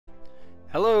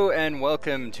Hello and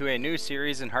welcome to a new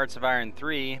series in Hearts of Iron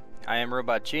 3. I am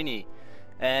Robot Genie.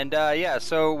 And yeah,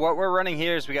 so what we're running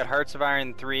here is we got Hearts of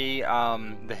Iron 3,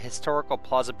 the historical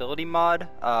plausibility mod.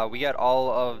 We got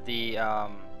all of the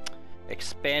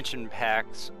expansion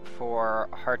packs for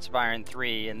Hearts of Iron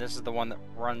 3, and this is the one that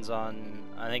runs on,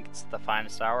 I think it's the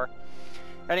Finest Hour.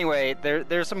 Anyway,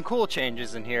 there's some cool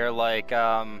changes in here, like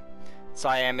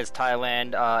Siam is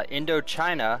Thailand,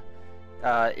 Indochina.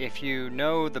 If you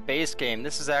know the base game,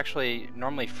 this is actually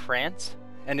normally France,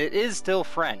 and it is still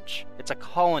French. It's a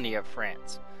colony of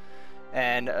France.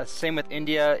 And same with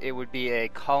India, it would be a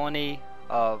colony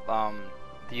of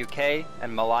the UK,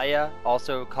 and Malaya,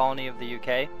 also a colony of the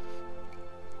UK,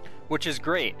 which is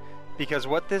great, because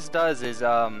what this does is,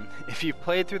 if you've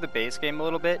played through the base game a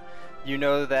little bit, you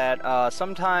know that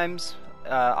sometimes,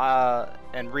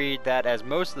 and read that as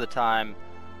most of the time,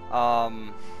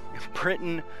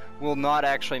 Britain will not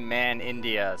actually man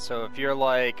India. So if you're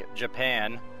like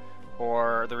Japan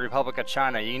or the Republic of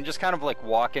China, you can just kind of like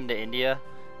walk into India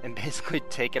and basically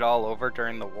take it all over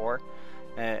during the war.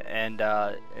 And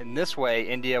in this way,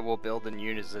 India will build and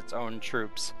use its own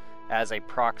troops as a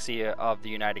proxy of the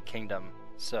United Kingdom.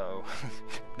 So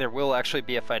there will actually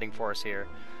be a fighting force here.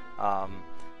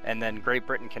 And then Great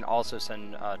Britain can also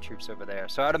send troops over there.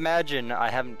 So I would imagine,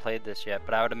 I haven't played this yet,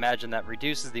 but I would imagine that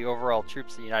reduces the overall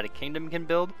troops the United Kingdom can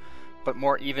build, but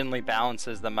more evenly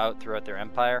balances them out throughout their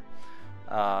empire.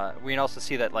 We can also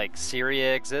see that like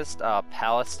Syria exists,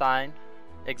 Palestine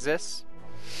exists,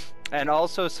 and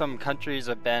also some countries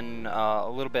have been a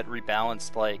little bit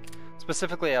rebalanced. Like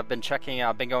specifically, I've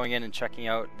been going in and checking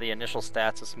out the initial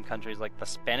stats of some countries, like the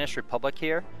Spanish Republic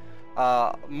here.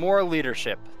 More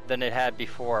leadership than it had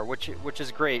before, which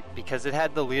is great, because it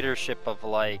had the leadership of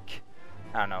like,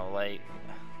 I don't know, like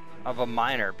of a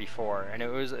minor before, and it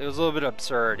was a little bit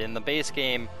absurd. In the base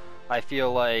game, I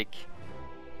feel like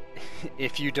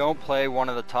if you don't play one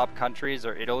of the top countries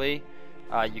or Italy,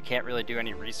 you can't really do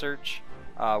any research.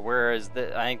 Whereas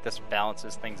I think this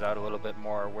balances things out a little bit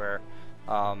more, where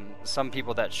some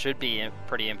people that should be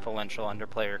pretty influential under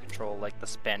player control, like the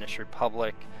Spanish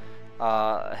Republic,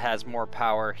 has more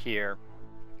power here.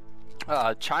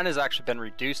 China's actually been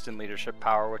reduced in leadership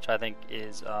power, which I think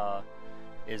is a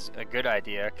good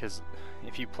idea, because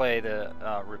if you play the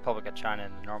Republic of China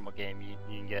in the normal game, you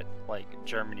can get like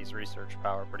Germany's research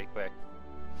power pretty quick.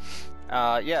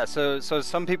 Yeah, so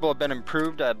some people have been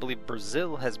improved. I believe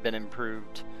Brazil has been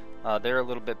improved. They're a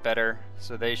little bit better,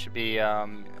 so they should be a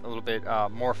little bit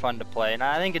more fun to play. And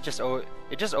I think it just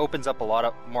opens up a lot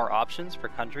of more options for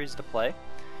countries to play,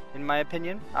 in my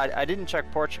opinion. I didn't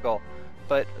check Portugal,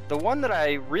 but the one that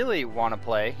I really want to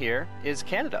play here is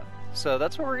Canada. So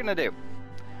that's what we're going to do.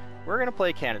 We're going to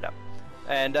play Canada.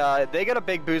 And they got a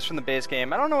big boost from the base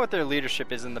game. I don't know what their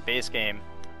leadership is in the base game,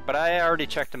 but I already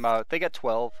checked them out. They got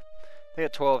 12. They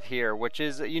got 12 here, which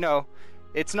is, you know,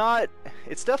 it's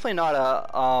definitely not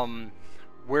a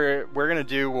we're going to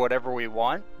do whatever we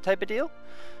want type of deal.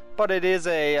 But it is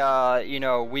a, you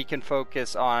know, we can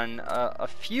focus on a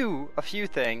few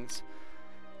things,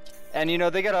 and you know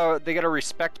they got a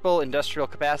respectable industrial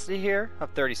capacity here of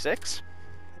 36,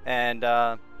 and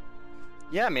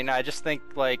yeah, I mean I just think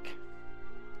like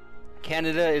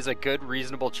Canada is a good,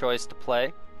 reasonable choice to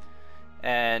play,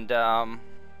 and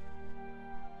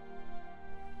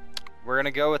we're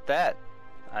gonna go with that.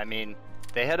 I mean,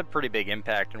 they had a pretty big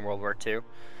impact in World War II.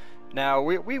 Now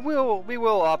we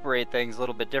will operate things a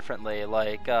little bit differently.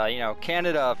 Like you know,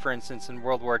 Canada, for instance, in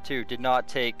World War II, did not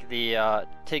take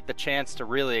the chance to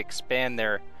really expand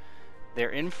their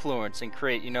influence and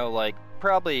create, you know, like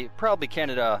probably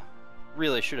Canada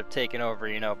really should have taken over,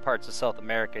 you know, parts of South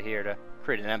America here to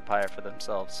create an empire for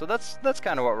themselves. So that's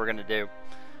kind of what we're gonna do,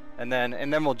 and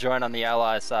then we'll join on the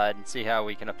Allies side and see how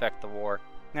we can affect the war.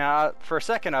 Now, for a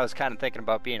second, I was kind of thinking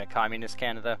about being a communist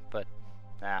Canada, but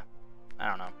nah, I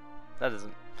don't know. That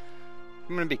isn't.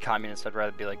 I'm gonna be communist. I'd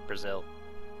rather be like Brazil,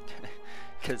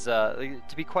 because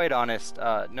to be quite honest,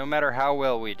 no matter how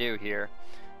well we do here,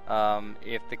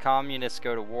 if the communists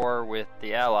go to war with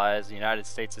the Allies, the United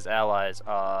States' allies,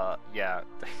 yeah,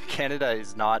 Canada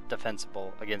is not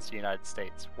defensible against the United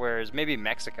States, whereas maybe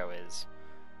Mexico is,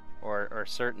 or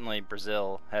certainly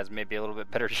Brazil has maybe a little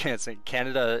bit better chance. And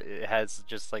Canada has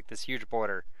just like this huge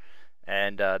border,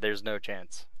 and there's no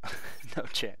chance, no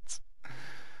chance.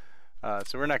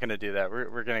 So we're not going to do that.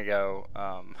 We're going to go.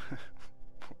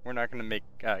 We're not going to make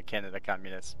Canada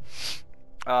communist.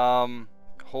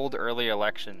 Hold early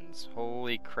elections.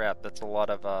 Holy crap, that's a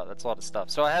lot of stuff.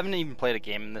 So I haven't even played a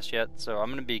game in this yet, so I'm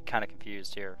going to be kind of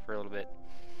confused here for a little bit.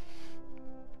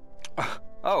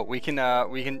 Oh, we can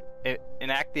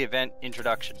enact the event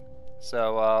introduction.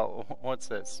 So, what's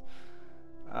this?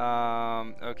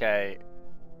 Okay.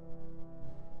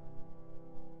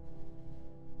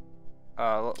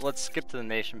 Let's skip to the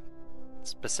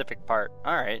nation-specific part.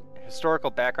 Alright, historical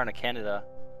background of Canada.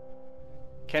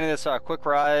 Canada saw a quick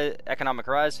economic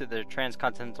rise through the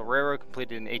Transcontinental Railroad,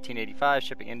 completed in 1885,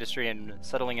 shipping industry and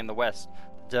settling in the West.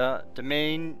 The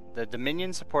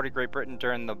Dominion supported Great Britain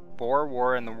during the Boer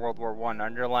War and the World War I,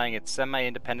 underlying its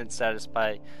semi-independent status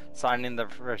by signing the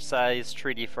Versailles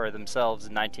Treaty for themselves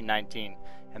in 1919,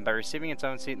 and by receiving its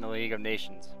own seat in the League of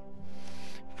Nations.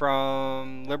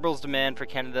 From Liberals' demand for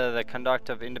Canada the conduct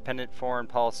of independent foreign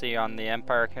policy on the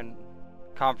Empire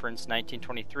Conference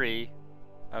 1923.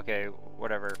 Okay,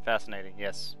 whatever. Fascinating.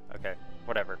 Yes. Okay.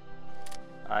 Whatever.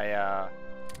 Yeah.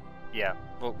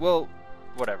 Well,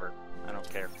 whatever. I don't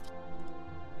care.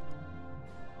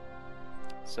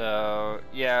 So,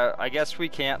 yeah, I guess we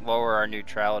can't lower our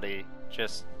neutrality.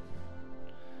 Just,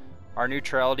 our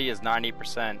neutrality is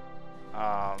 90%.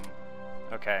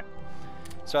 Okay.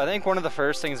 So I think one of the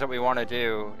first things that we want to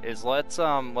do is let's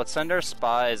send our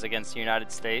spies against the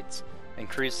United States,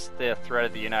 increase the threat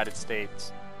of the United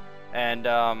States. And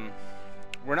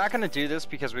we're not going to do this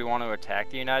because we want to attack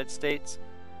the United States.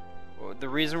 The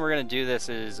reason we're going to do this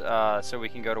is so we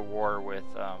can go to war with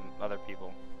other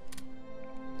people.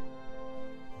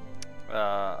 Okay,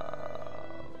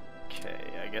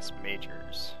 I guess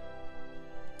majors.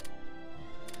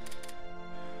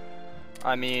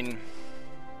 I mean,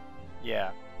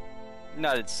 yeah,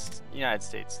 United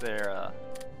States. They're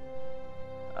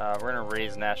we're gonna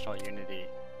raise national unity.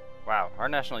 Wow, our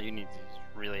national unity is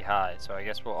really high, so I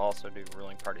guess we'll also do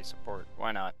ruling party support.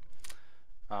 Why not?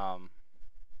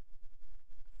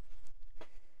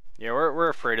 Yeah, we're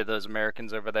afraid of those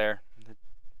Americans over there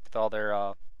with all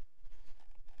their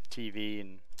TV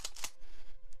and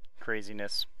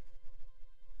craziness.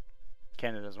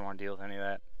 Canada doesn't want to deal with any of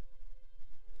that.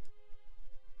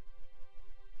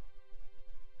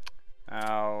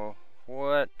 Now,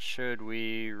 what should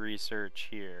we research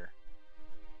here?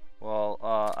 Well,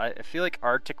 I feel like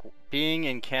being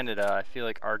in Canada, I feel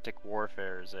like Arctic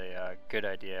warfare is a good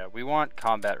idea. We want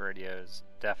combat radios,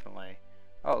 definitely.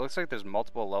 Oh, it looks like there's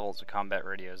multiple levels of combat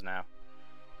radios now.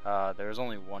 There's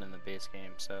only one in the base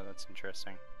game, so that's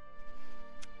interesting.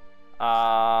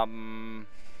 I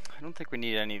don't think we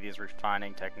need any of these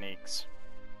refining techniques.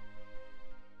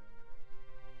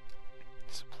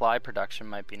 Supply production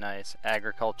might be nice.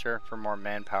 Agriculture for more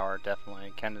manpower,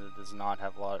 definitely. Canada does not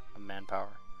have a lot of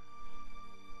manpower.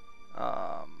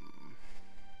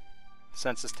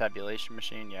 Census tabulation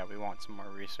machine, yeah, we want some more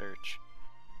research.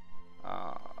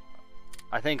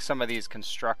 I think some of these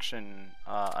construction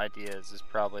ideas is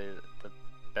probably the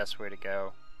best way to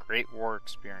go. Great War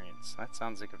experience. That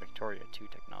sounds like a Victoria II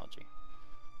technology.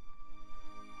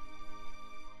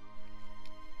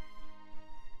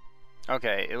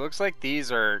 Okay, it looks like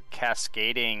these are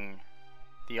cascading.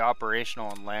 The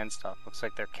operational and land stuff looks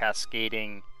like they're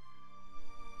cascading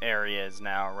areas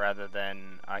now rather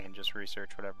than I can just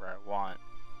research whatever I want.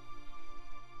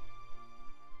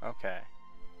 Okay.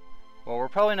 Well, we're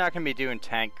probably not going to be doing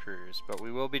tank crews, but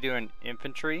we will be doing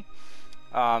infantry.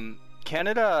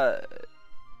 Canada,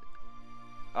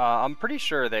 I'm pretty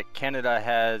sure that Canada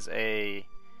has a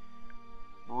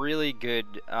really good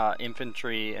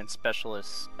infantry and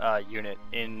specialist unit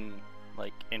in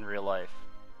real life.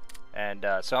 And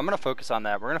so I'm going to focus on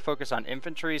that. We're going to focus on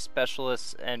infantry,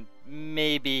 specialists, and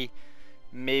maybe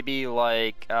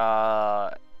like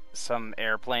some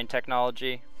airplane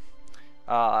technology.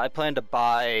 I plan to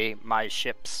buy my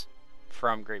ships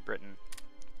from Great Britain.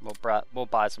 We'll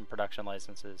buy some production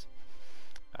licenses.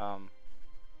 I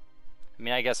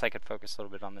mean, I guess I could focus a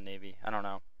little bit on the Navy. I don't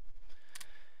know.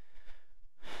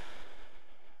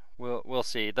 We'll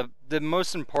see. The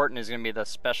most important is going to be the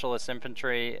specialist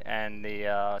infantry and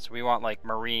the so we want like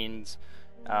Marines,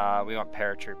 we want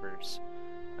paratroopers,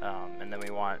 and then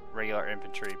we want regular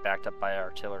infantry backed up by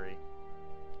artillery.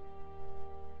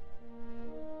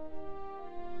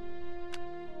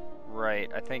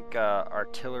 Right, I think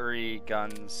artillery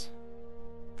guns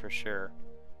for sure.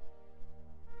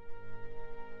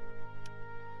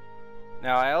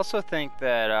 Now, I also think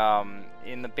that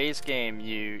in the base game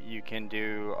you can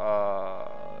do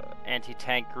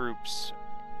anti-tank groups,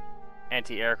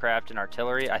 anti-aircraft, and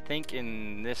artillery. I think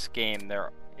in this game,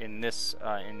 in this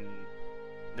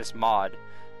mod,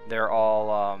 they're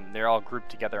all grouped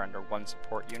together under one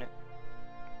support unit.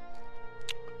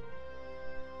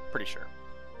 Pretty sure.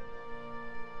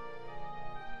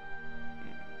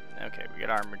 Okay, we get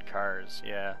armored cars.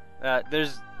 Yeah,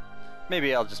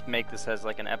 Maybe I'll just make this as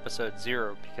like an episode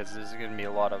 0 because there's going to be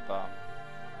a lot of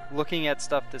looking at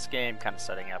stuff this game, kind of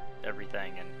setting up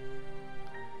everything, and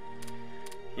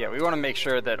yeah, we want to make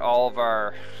sure that all of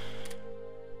our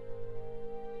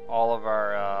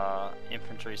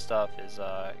infantry stuff is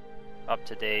up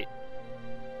to date.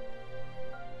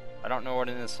 I don't know what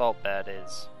an assault bat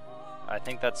is. I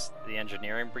think that's the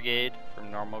engineering brigade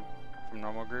from normal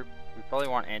group. We probably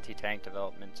want anti-tank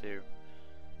development too.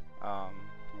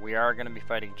 We are going to be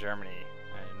fighting Germany,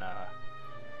 and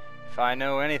if I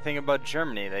know anything about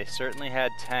Germany, they certainly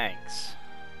had tanks.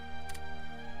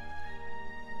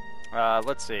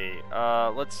 Let's see.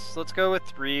 Let's go with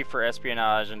 3 for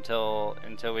espionage until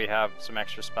we have some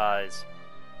extra spies.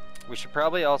 We should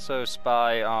probably also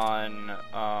spy on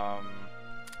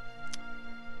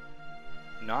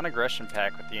non-aggression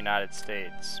pact with the United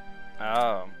States.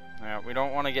 Oh, we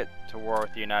don't want to get to war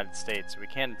with the United States. We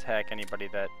can't attack anybody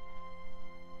that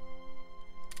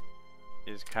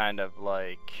is kind of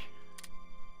like.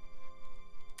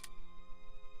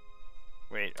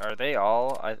 Wait, are they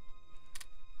all?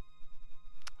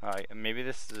 Maybe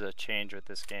this is a change with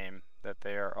this game, that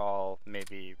they are all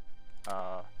maybe,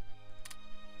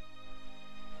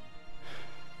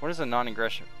 what is a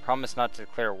non-aggression? Promise not to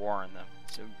declare war on them.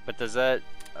 So, but does that,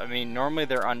 I mean, normally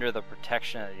they're under the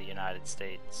protection of the United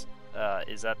States.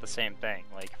 Is that the same thing?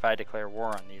 Like, if I declare war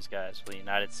on these guys, will the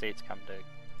United States come to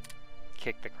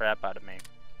kick the crap out of me?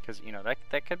 Because, you know,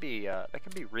 that could be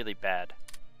really bad.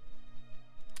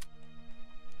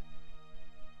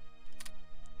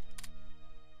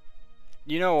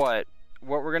 You know what?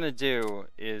 What we're gonna do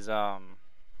is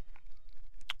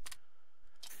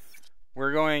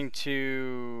we're going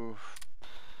to,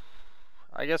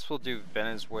 I guess we'll do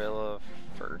Venezuela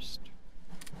first.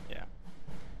 Yeah.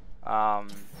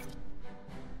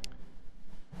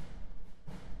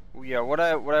 Yeah. What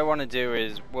I want to do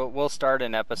is we'll start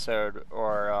an episode,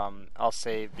 or I'll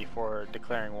save before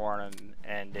declaring war on,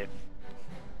 and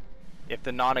if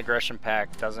the non-aggression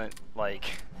pact doesn't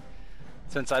like.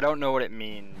 Since I don't know what it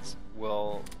means,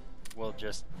 we'll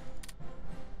just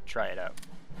try it out.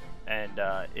 And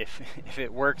if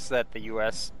it works that the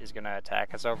U.S. is going to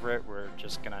attack us over it, we're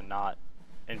just going to not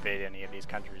invade any of these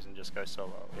countries and just go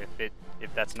solo.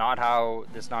 If that's not how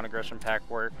this non-aggression pact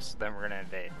works, then we're going to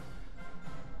invade.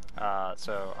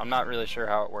 So I'm not really sure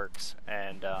how it works,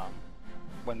 and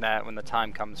when the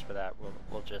time comes for that,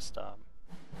 we'll just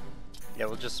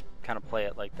we'll just kind of play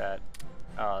it like that.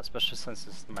 Especially since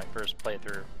this is my first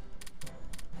playthrough.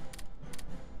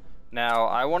 Now,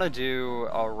 I want to do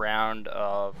a round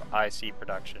of IC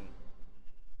production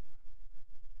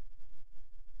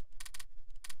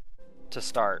to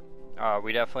start.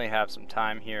 We definitely have some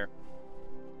time here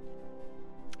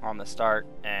on the start,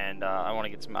 and I want to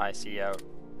get some IC out.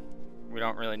 We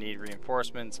don't really need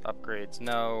reinforcements, upgrades,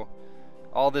 no.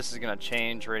 All this is going to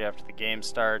change right after the game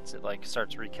starts. It like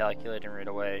starts recalculating right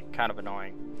away. Kind of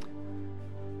annoying.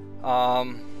 Oh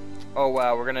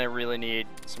wow, we're gonna really need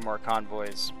some more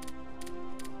convoys.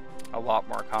 A lot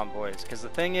more convoys. Because the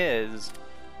thing is,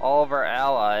 all of our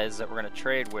allies that we're gonna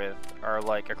trade with are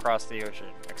like across the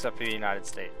ocean, except for the United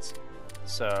States.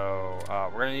 So,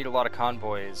 we're gonna need a lot of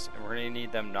convoys, and we're gonna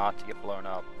need them not to get blown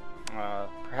up.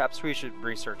 Perhaps we should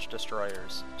research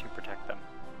destroyers to protect them.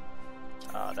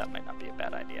 That might not be a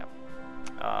bad idea.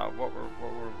 What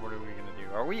are we gonna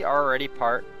do? Are we already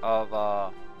part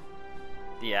of,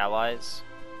 the Allies?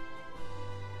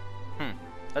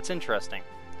 That's interesting.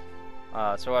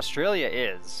 So Australia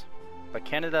is, but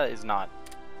Canada is not.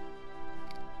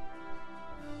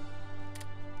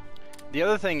 The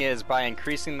other thing is, by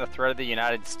increasing the threat of the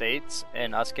United States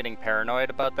and us getting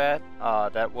paranoid about that,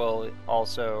 that will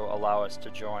also allow us to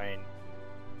join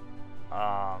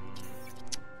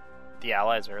the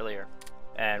Allies earlier.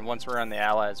 And once we're on the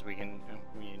Allies, we can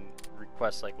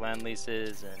request like land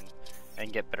leases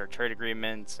and get better trade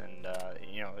agreements, and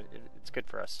you know, it's good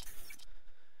for us.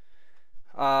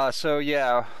 So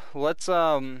yeah, let's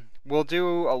we'll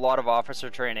do a lot of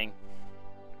officer training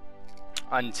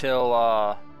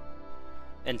until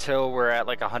we're at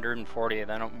like 140,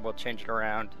 then we'll change it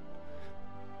around.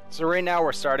 So right now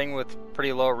we're starting with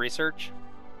pretty low research,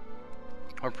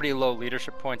 or pretty low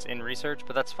leadership points in research,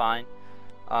 but that's fine.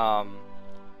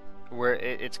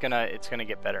 It's gonna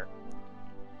get better.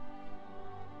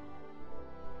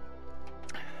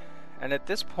 And at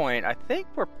this point, I think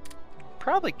we're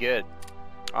probably good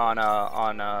on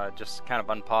just kind of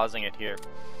unpausing it here.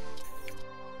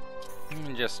 Let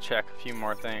me just check a few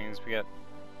more things. We got,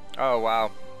 oh wow,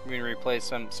 we can replace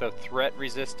them. So threat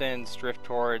resistance, drift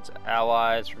towards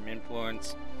allies from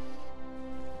influence.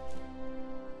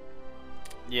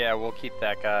 Yeah, we'll keep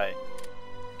that guy.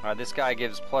 This guy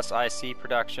gives plus IC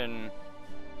production.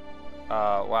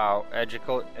 Wow,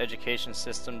 education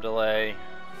system delay.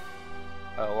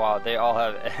 Oh wow, they all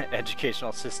have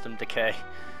educational system decay.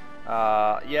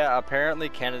 Yeah, apparently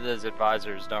Canada's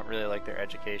advisors don't really like their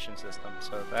education system,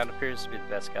 so that appears to be the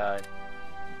best guy.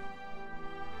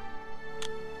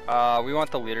 We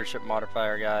want the leadership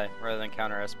modifier guy rather than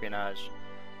counter-espionage.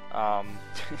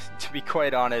 To be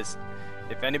quite honest,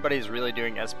 if anybody's really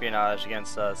doing espionage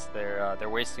against us, they're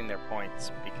wasting their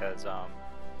points because,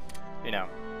 you know,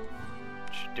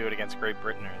 should do it against Great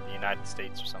Britain or the United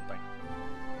States or something.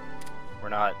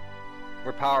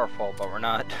 We're powerful, but we're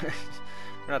not,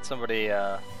 we're not somebody,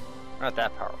 we're not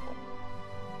that powerful.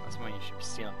 That's someone you should be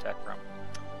stealing tech from.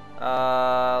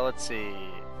 Let's see.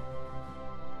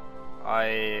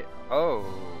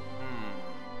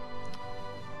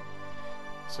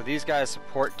 So these guys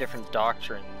support different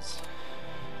doctrines,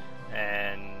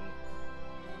 and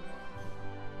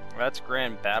that's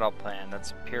Grand Battle Plan. That's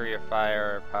Superior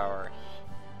Firepower.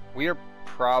 We are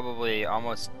probably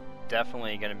almost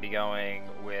definitely going to be going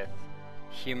with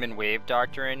Human Wave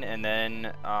Doctrine, and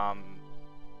then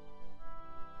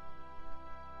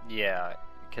yeah,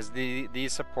 because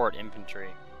these support infantry.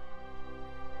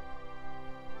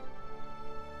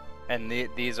 And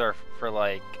these are for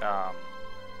like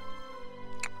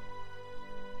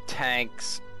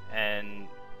tanks and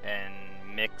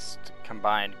mixed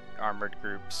combined armored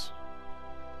groups.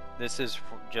 This is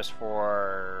just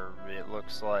for, it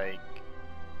looks like,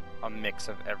 a mix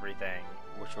of everything,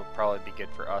 which will probably be good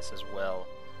for us as well.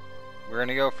 We're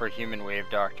gonna go for Human Wave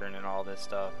Doctrine and all this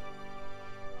stuff.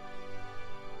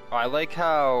 Oh, I like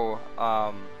how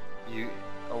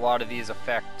a lot of these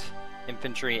affect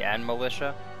infantry and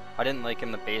militia. I didn't like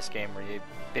in the base game where you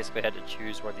basically had to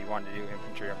choose whether you wanted to do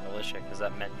infantry or militia, because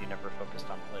that meant you never focused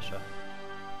on militia.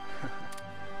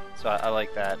 So I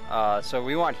like that. So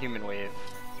we want Human Wave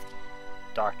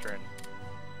Doctrine.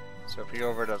 So if we go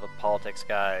over to the politics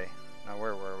guy, now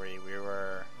where were we? We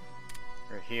were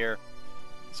here.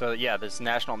 So yeah, this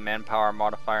National Manpower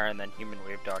Modifier and then Human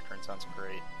Wave Doctrine sounds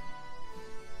great.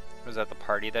 Was that the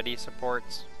party that he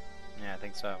supports? Yeah, I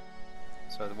think so.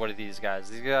 So what are these guys?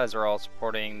 These guys are all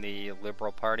supporting the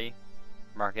Liberal Party,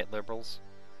 market liberals,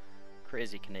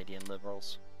 crazy Canadian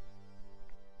liberals.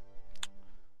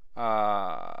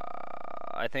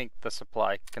 I think the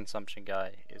supply consumption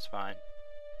guy is fine.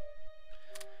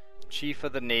 Chief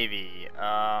of the Navy.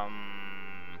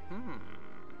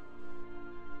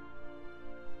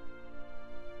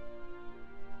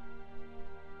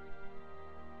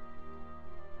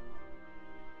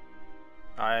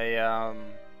 I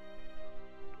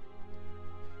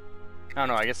don't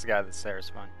know, I guess the guy that's there is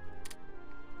fine.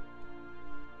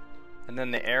 And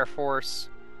then the Air Force,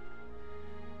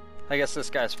 I guess this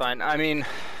guy's fine. I mean,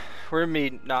 we're gonna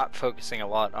be not focusing a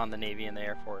lot on the Navy and the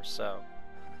Air Force, so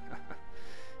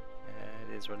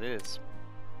it is what it is.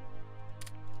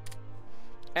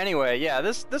 Anyway, yeah,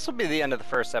 this will be the end of the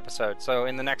first episode. So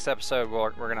in the next episode,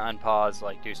 we're gonna unpause,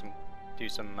 like do some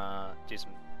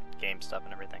game stuff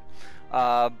and everything.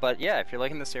 But yeah, if you're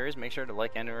liking the series, make sure to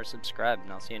like and or subscribe,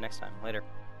 and I'll see you next time. Later.